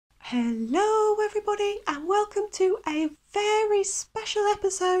Hello everybody and welcome to a very special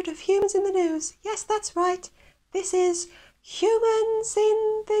episode of Humans in the News. Yes, that's right. This is Humans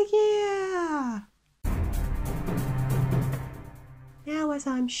in the Year. Now, as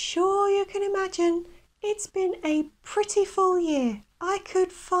I'm sure you can imagine, it's been a pretty full year. I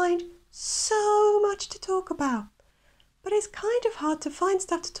could find so much to talk about, but it's kind of hard to find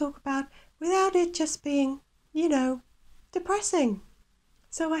stuff to talk about without it just being, depressing.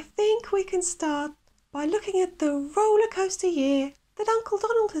 So I think we can start by looking at the roller coaster year that Uncle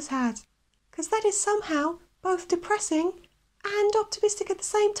Donald has had, because that is somehow both depressing and optimistic at the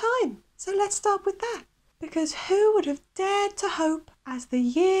same time. So let's start with that, because who would have dared to hope as the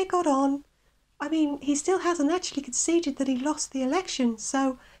year got on? I mean, he still hasn't actually conceded that he lost the election,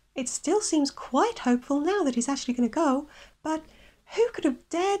 so it still seems quite hopeful now that he's actually going to go, but who could have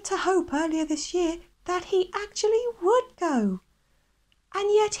dared to hope earlier this year that he actually would go? And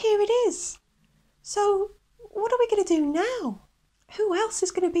yet here it is. So what are we going to do now? Who else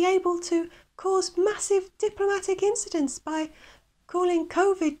is going to be able to cause massive diplomatic incidents by calling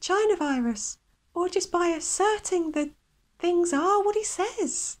COVID China virus, or just by asserting that things are what he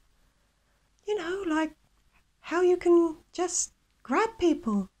says? Like how you can just grab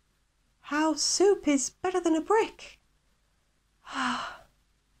people, how soup is better than a brick.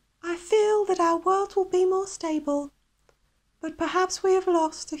 I feel that our world will be more stable, but perhaps we have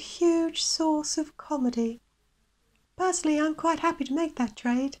lost a huge source of comedy. Personally, I'm quite happy to make that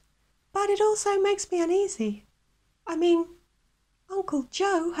trade, but it also makes me uneasy. I mean, Uncle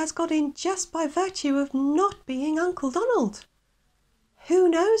Joe has got in just by virtue of not being Uncle Donald. Who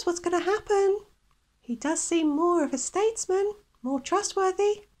knows what's going to happen? He does seem more of a statesman, more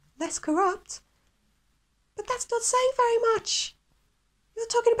trustworthy, less corrupt. But that's not saying very much. You're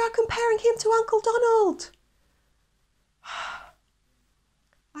talking about comparing him to Uncle Donald.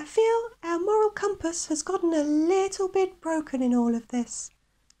 I feel our moral compass has gotten a little bit broken in all of this.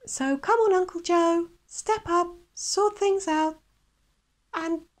 So come on, Uncle Joe, step up, sort things out,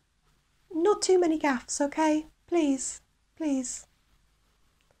 and not too many gaffes, okay? Please, please.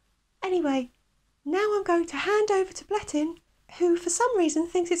 Anyway, now I'm going to hand over to Blettin, who for some reason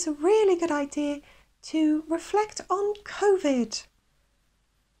thinks it's a really good idea to reflect on COVID.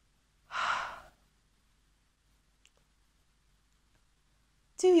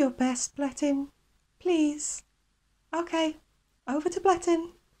 Do your best, Blettin. Please. Okay, over to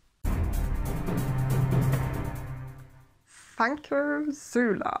Blettin. Thank you,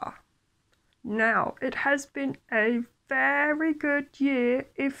 Zula. Now, it has been a very good year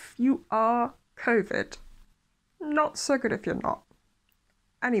if you are COVID. Not so good if you're not.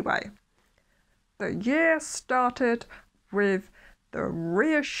 Anyway, the year started with the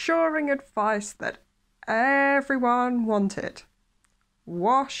reassuring advice that everyone wanted.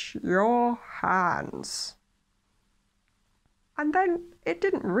 Wash your hands. And then it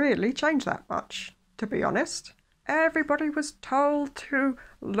didn't really change that much, to be honest. Everybody was told to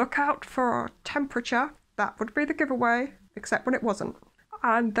look out for a temperature. That would be the giveaway, except when it wasn't.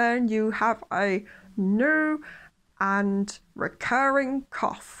 And then you have a new and recurring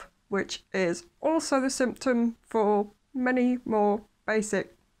cough, which is also the symptom for many more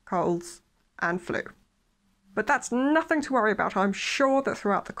basic colds and flu. But that's nothing to worry about. I'm sure that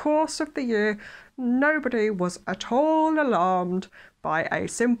throughout the course of the year, nobody was at all alarmed by a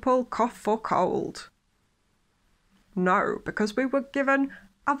simple cough or cold. No, because we were given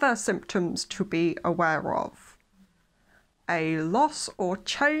other symptoms to be aware of. A loss or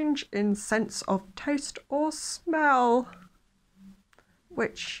change in sense of taste or smell,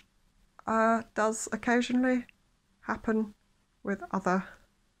 which does occasionally happen with other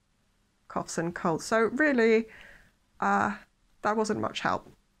coughs and colds. So really, that wasn't much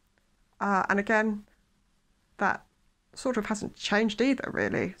help. And again, that sort of hasn't changed either,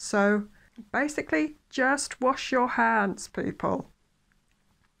 really. So basically, just wash your hands, people.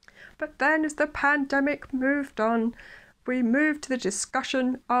 But then as the pandemic moved on, we moved to the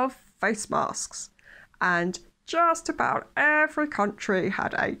discussion of face masks. And just about every country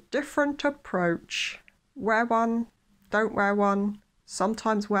had a different approach. Wear one, don't wear one,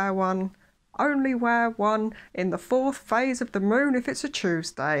 sometimes wear one, only wear one in the fourth phase of the moon if it's a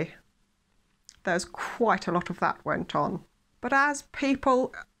Tuesday. There's quite a lot of that went on. But as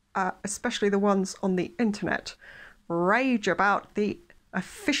people, especially the ones on the internet, rage about the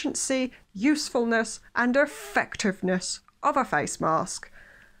efficiency, usefulness and effectiveness of a face mask,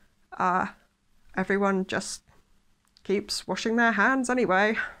 everyone just keeps washing their hands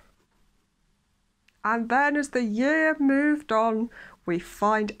anyway. And then as the year moved on, we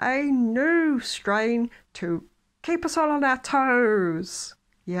find a new strain to keep us all on our toes.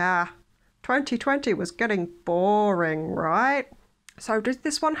 Yeah, 2020 was getting boring, right? So did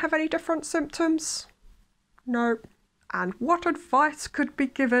this one have any different symptoms? No. And what advice could be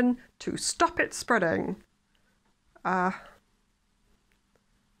given to stop it spreading?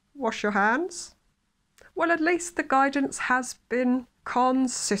 Wash your hands? Well, at least the guidance has been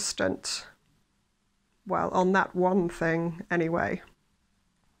consistent. Well, on that one thing, anyway.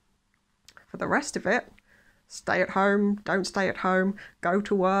 For the rest of it, stay at home, don't stay at home, go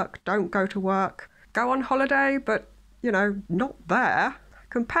to work, don't go to work, go on holiday, but, not there.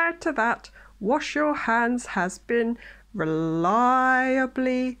 Compared to that, wash your hands has been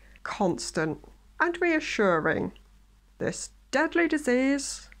reliably constant and reassuring. This deadly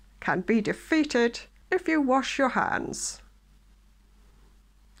disease can be defeated if you wash your hands.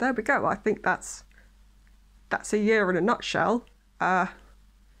 There we go. I think that's a year in a nutshell.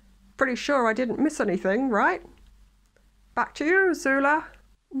 Pretty sure I didn't miss anything, right? Back to you, Zula.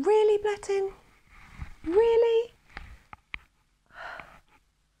 Really, Blettin? Really?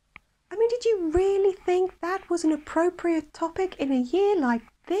 I mean, did you really think that was an appropriate topic in a year like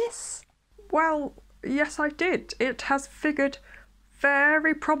this? Well, yes, I did. It has figured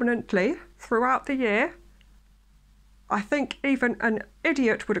very prominently throughout the year. I think even an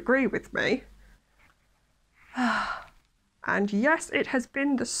idiot would agree with me. And yes, it has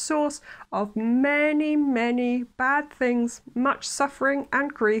been the source of many, many bad things, much suffering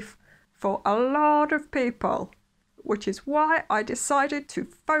and grief for a lot of people, which is why I decided to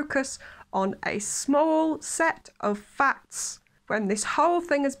focus on a small set of facts. When this whole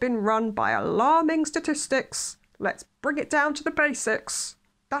thing has been run by alarming statistics, let's bring it down to the basics.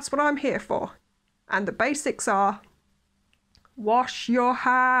 That's what I'm here for. And the basics are: wash your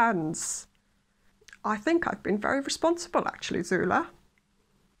hands. I think I've been very responsible, actually, Zula.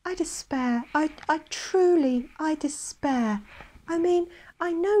 I despair. I truly despair. I mean,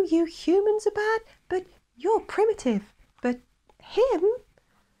 I know you humans are bad, but you're primitive. But him?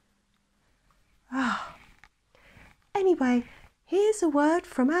 Anyway, here's a word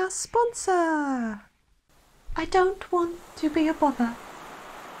from our sponsor. I don't want to be a bother.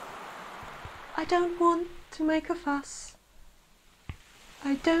 I don't want to make a fuss.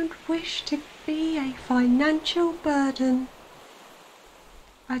 I don't wish to be a financial burden.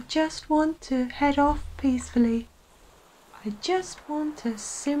 I just want to head off peacefully. I just want a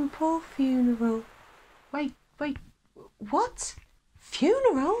simple funeral. Wait, what?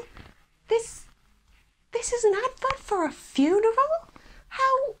 Funeral? This is an advert for a funeral?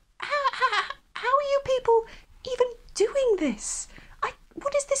 How are you people even doing this?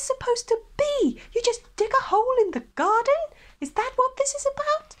 What is this supposed to be? You just dig a hole in the garden? Is that what this is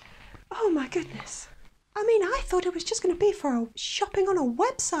about? Oh my goodness. I mean, I thought it was just going to be for shopping on a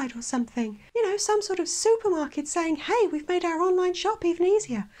website or something. Some sort of supermarket saying, hey, we've made our online shop even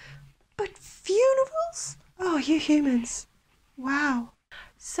easier. But funerals? Oh, you humans. Wow.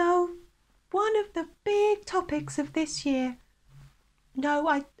 So, one of the big topics of this year. No,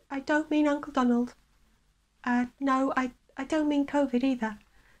 I don't mean Uncle Donald. No, I don't mean COVID either.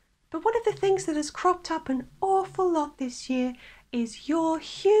 But one of the things that has cropped up an awful lot this year is your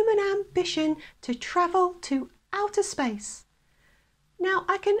human ambition to travel to outer space. Now,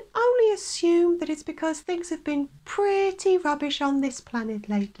 I can only assume that it's because things have been pretty rubbish on this planet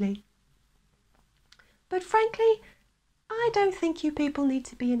lately. But frankly, I don't think you people need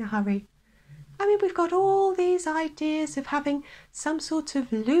to be in a hurry. I mean, we've got all these ideas of having some sort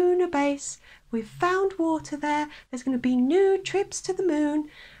of lunar base. We've found water there. There's going to be new trips to the moon.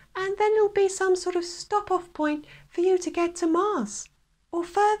 And then there'll be some sort of stop-off point for you to get to Mars or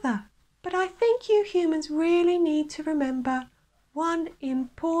further. But I think you humans really need to remember one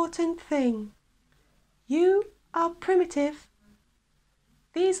important thing. You are primitive.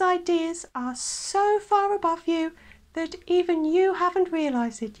 These ideas are so far above you that even you haven't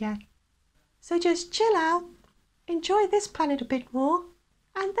realised it yet. So just chill out, enjoy this planet a bit more,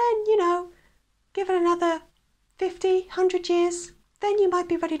 and then, give it another 50, 100 years. Then you might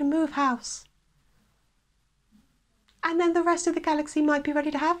be ready to move house. And then the rest of the galaxy might be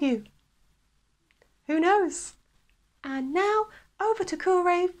ready to have you. Who knows? And now, over to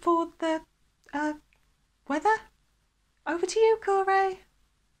Kure for the, weather. Over to you, Kure.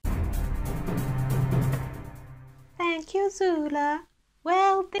 Thank you, Zula.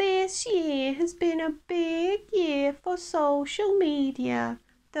 Well, this year has been a big year for social media.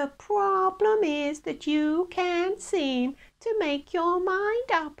 The problem is that you can't seem to make your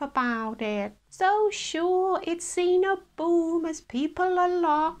mind up about it. So sure, it's seen a boom as people are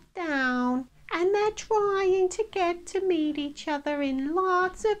locked down and they're trying to get to meet each other in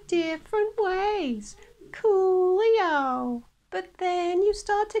lots of different ways. Coolio. But then you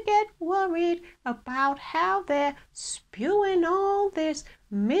start to get worried about how they're spewing all this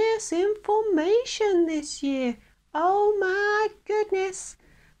misinformation this year. Oh my goodness.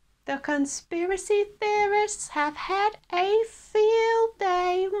 The conspiracy theorists have had a field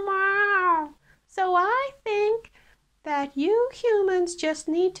day. Wow. So I think that you humans just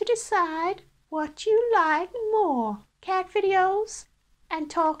need to decide what you like more. Cat videos and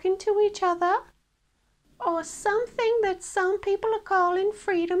talking to each other, or something that some people are calling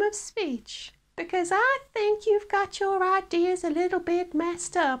freedom of speech. Because I think you've got your ideas a little bit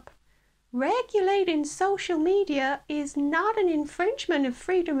messed up. Regulating social media is not an infringement of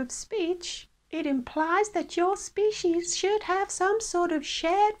freedom of speech. It implies that your species should have some sort of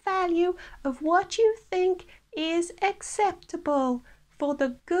shared value of what you think is acceptable for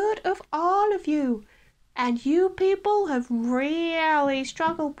the good of all of you. And you people have really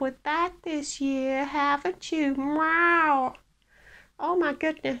struggled with that this year, haven't you? Wow! Oh my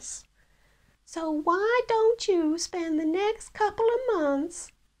goodness. So why don't you spend the next couple of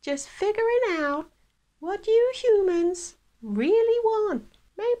months just figuring out what you humans really want?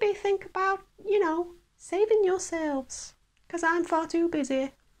 Maybe think about, saving yourselves. 'Cause I'm far too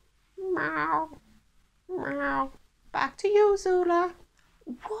busy. Meow. Meow. Back to you, Zula.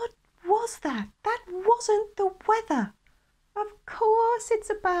 What was that? That wasn't the weather. Of course it's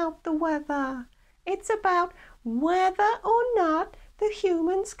about the weather. It's about whether or not the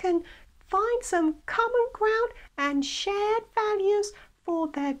humans can find some common ground and shared values for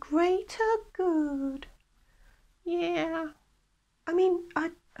their greater good. Yeah. I mean,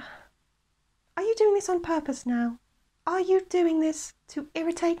 are you doing this on purpose now? Are you doing this to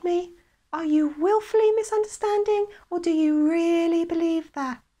irritate me? Are you willfully misunderstanding, or do you really believe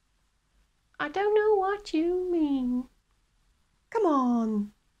that? I don't know what you mean. Come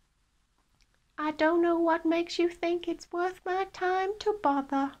on. I don't know what makes you think it's worth my time to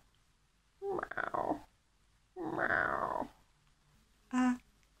bother. Meow. Meow.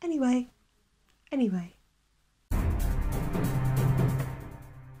 Anyway.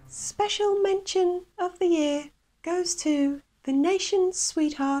 Special mention of the year goes to the nation's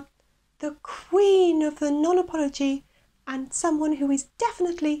sweetheart, the queen of the non-apology, and someone who is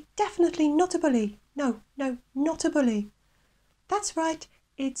definitely not a bully. No, not a bully. That's right,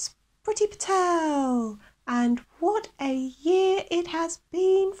 it's Priti Patel. And what a year it has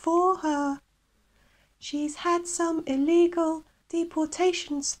been for her. She's had some illegal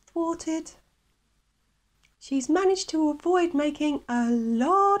deportations thwarted. She's managed to avoid making a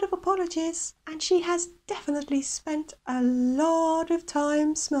lot of apologies, and she has definitely spent a lot of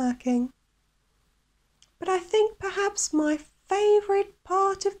time smirking. But I think perhaps my favourite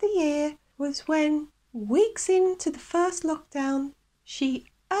part of the year was when, weeks into the first lockdown, she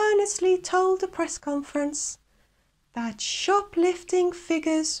earnestly told a press conference that shoplifting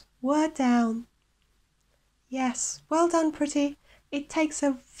figures were down. Yes, well done, Priti. It takes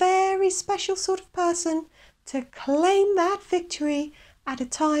a very special sort of person to claim that victory at a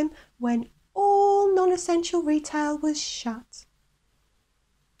time when all non-essential retail was shut.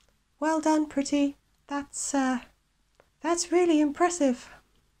 Well done, Priti. That's really impressive.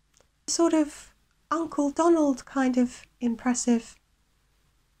 Sort of Uncle Donald kind of impressive.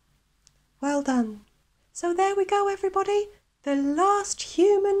 Well done. So there we go, everybody. The last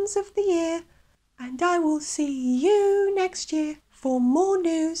humans of the year. And I will see you next year for more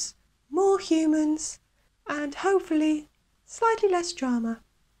news, more humans, and hopefully slightly less drama.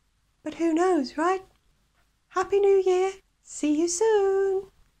 But who knows, right? Happy New Year. See you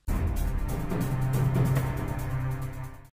soon.